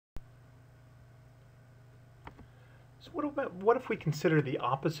So what if we consider the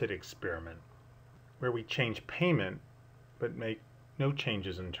opposite experiment, where we change payment but make no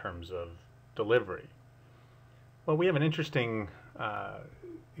changes in terms of delivery? Well, we have an interesting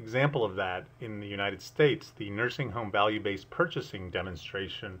example of that in the United States, the Nursing Home Value-Based Purchasing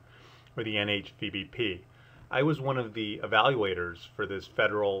Demonstration, or the NHVBP. I was one of the evaluators for this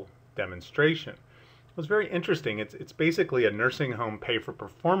federal demonstration. It was very interesting. It's basically a nursing home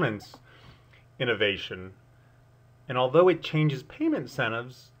pay-for-performance innovation, and although it changes payment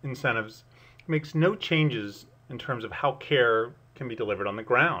incentives, it makes no changes in terms of how care can be delivered on the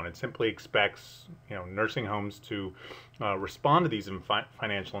ground. It simply expects, nursing homes to respond to these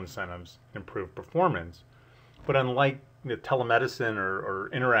financial incentives and improve performance. But unlike the telemedicine or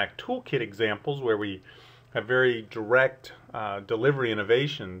Interact Toolkit examples where we have very direct delivery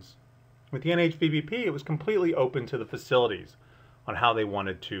innovations, with the NHVBP it was completely open to the facilities on how they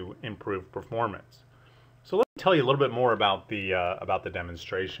wanted to improve performance. So let me tell you a little bit more about the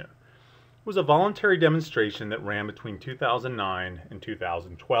demonstration. It was a voluntary demonstration that ran between 2009 and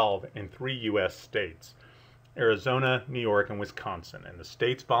 2012 in 3 U.S. states: Arizona, New York, and Wisconsin. And the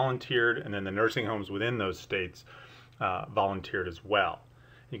states volunteered, and then the nursing homes within those states volunteered as well.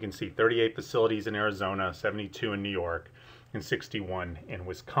 You can see 38 facilities in Arizona, 72 in New York, and 61 in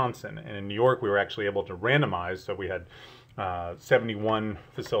Wisconsin. And in New York, we were actually able to randomize, so we had 71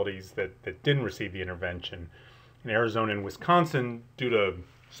 facilities that didn't receive the intervention. In Arizona and Wisconsin, due to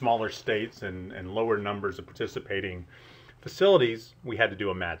smaller states and lower numbers of participating facilities, we had to do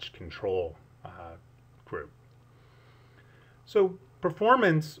a matched control group. So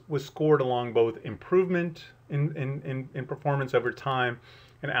performance was scored along both improvement in performance over time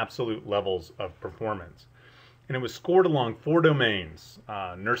and absolute levels of performance. And it was scored along 4 domains: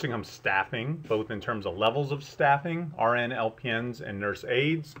 nursing home staffing, both in terms of levels of staffing, RN, LPNs, and nurse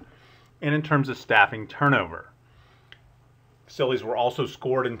aides, and in terms of staffing turnover. Facilities were also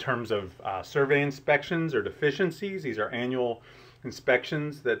scored in terms of survey inspections or deficiencies. These are annual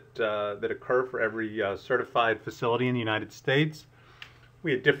inspections that occur for every certified facility in the United States.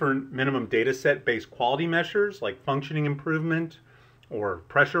 We had different minimum data set based quality measures like functioning improvement or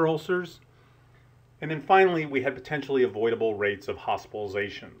pressure ulcers. And then finally, we had potentially avoidable rates of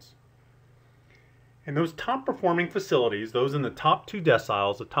hospitalizations. And those top performing facilities, those in the top 2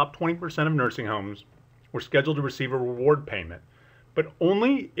 deciles, the top 20% of nursing homes, were scheduled to receive a reward payment, but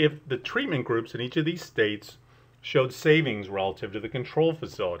only if the treatment groups in each of these states showed savings relative to the control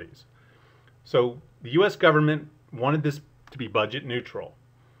facilities. So the U.S. government wanted this to be budget neutral,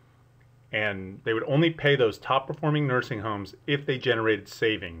 and they would only pay those top performing nursing homes if they generated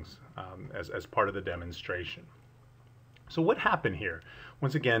savings as part of the demonstration. So what happened here?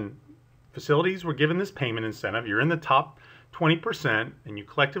 Once again, facilities were given this payment incentive. You're in the top 20% and you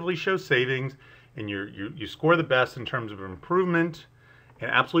collectively show savings, and you score the best in terms of improvement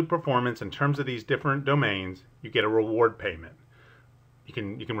and absolute performance in terms of these different domains, you get a reward payment. You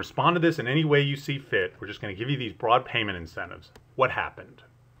can respond to this in any way you see fit. We're just going to give you these broad payment incentives. What happened?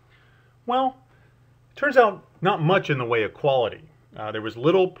 Well, it turns out not much in the way of quality. There was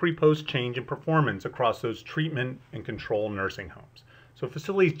little pre-post change in performance across those treatment and control nursing homes. So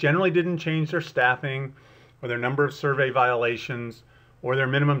facilities generally didn't change their staffing or their number of survey violations or their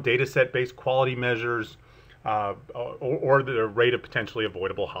minimum data set based quality measures or the rate of potentially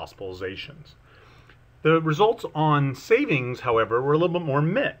avoidable hospitalizations. The results on savings, however, were a little bit more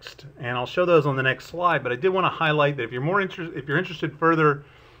mixed, and I'll show those on the next slide, but I did want to highlight that if you're interested further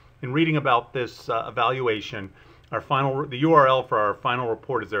in reading about this evaluation, the URL for our final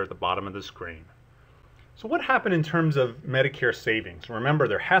report is there at the bottom of the screen. So what happened in terms of Medicare savings? Remember,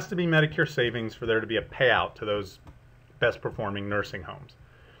 there has to be Medicare savings for there to be a payout to those best performing nursing homes.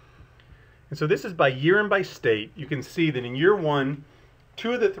 And so this is by year and by state. You can see that in year 1,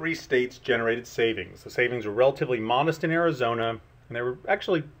 2 of the 3 states generated savings. The savings were relatively modest in Arizona, and they were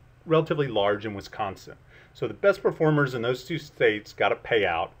actually relatively large in Wisconsin. So the best performers in those 2 states got a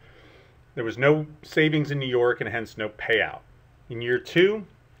payout. There was no savings in New York and hence no payout. In year 2,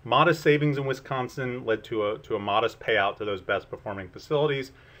 modest savings in Wisconsin led to a modest payout to those best performing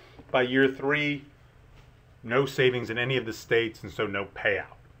facilities. By year 3, no savings in any of the states, and so no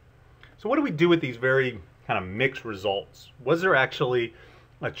payout. So what do we do with these very kind of mixed results? Was there actually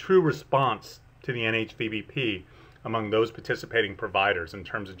a true response to the NHVBP among those participating providers in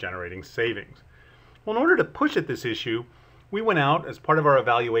terms of generating savings? Well, in order to push at this issue, we went out as part of our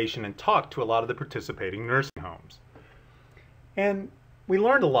evaluation and talked to a lot of the participating nursing homes. And we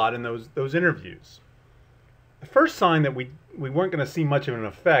learned a lot in those interviews. The first sign that we weren't going to see much of an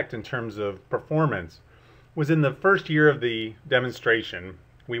effect in terms of performance was in the first year of the demonstration.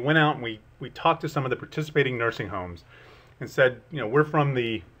 We went out and we talked to some of the participating nursing homes and said, we're from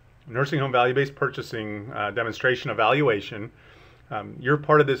the Nursing Home Value-Based Purchasing Demonstration Evaluation. You're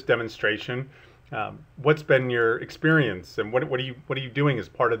part of this demonstration. What's been your experience, and what are you doing as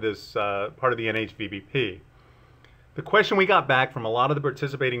part of this part of the NHVBP? The question we got back from a lot of the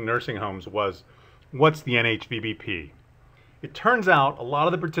participating nursing homes was, what's the NHVBP? It turns out a lot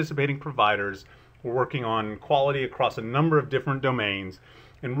of the participating providers were working on quality across a number of different domains,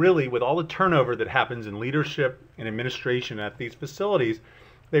 and really with all the turnover that happens in leadership and administration at these facilities,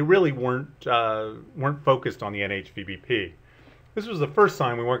 they really weren't focused on the NHVBP. This was the first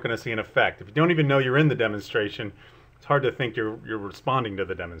sign we weren't going to see an effect. If you don't even know you're in the demonstration, it's hard to think you're responding to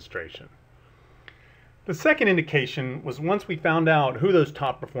the demonstration. The second indication was once we found out who those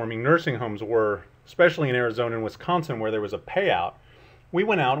top performing nursing homes were, especially in Arizona and Wisconsin where there was a payout, we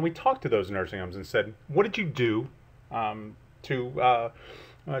went out and we talked to those nursing homes and said, what did you do to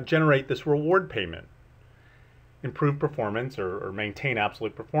generate this reward payment? Improve performance or maintain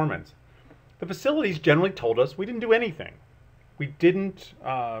absolute performance? The facilities generally told us we didn't do anything. We didn't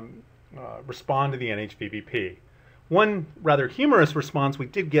respond to the NHVBP. One rather humorous response we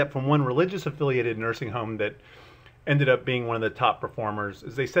did get from one religious affiliated nursing home that ended up being one of the top performers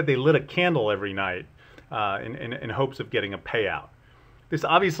is they said they lit a candle every night in hopes of getting a payout. This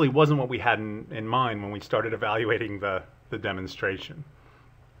obviously wasn't what we had in mind when we started evaluating the demonstration.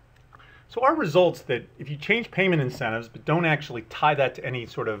 So our results that if you change payment incentives but don't actually tie that to any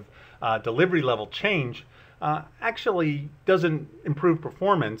sort of delivery level change, actually doesn't improve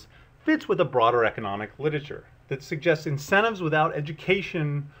performance, fits with a broader economic literature that suggests incentives without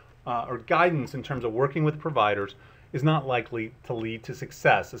education or guidance in terms of working with providers is not likely to lead to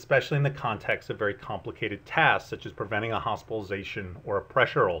success, especially in the context of very complicated tasks such as preventing a hospitalization or a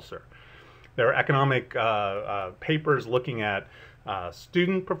pressure ulcer. There are economic papers looking at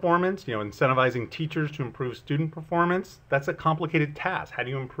student performance, incentivizing teachers to improve student performance. That's a complicated task. How do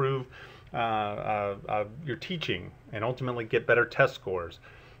you improve your teaching and ultimately get better test scores?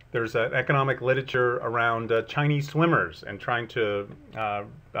 There's an economic literature around Chinese swimmers and trying to,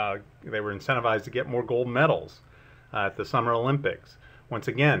 they were incentivized to get more gold medals at the Summer Olympics. Once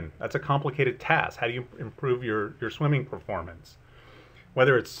again, that's a complicated task. How do you improve your swimming performance?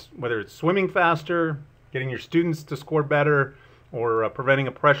 Whether it's swimming faster, getting your students to score better, or preventing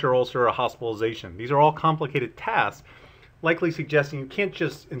a pressure ulcer or a hospitalization. These are all complicated tasks, likely suggesting you can't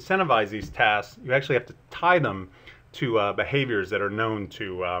just incentivize these tasks, you actually have to tie them to behaviors that are known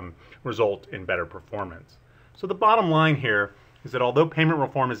to result in better performance. So the bottom line here is that although payment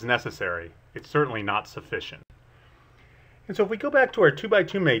reform is necessary, it's certainly not sufficient. And so if we go back to our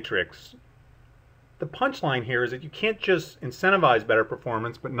 2x2 matrix, the punchline here is that you can't just incentivize better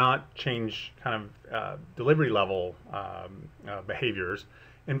performance but not change kind of delivery level behaviors,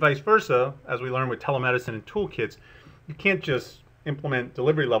 and vice versa. As we learned with telemedicine and toolkits, you can't just implement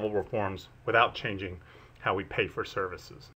delivery level reforms without changing how we pay for services.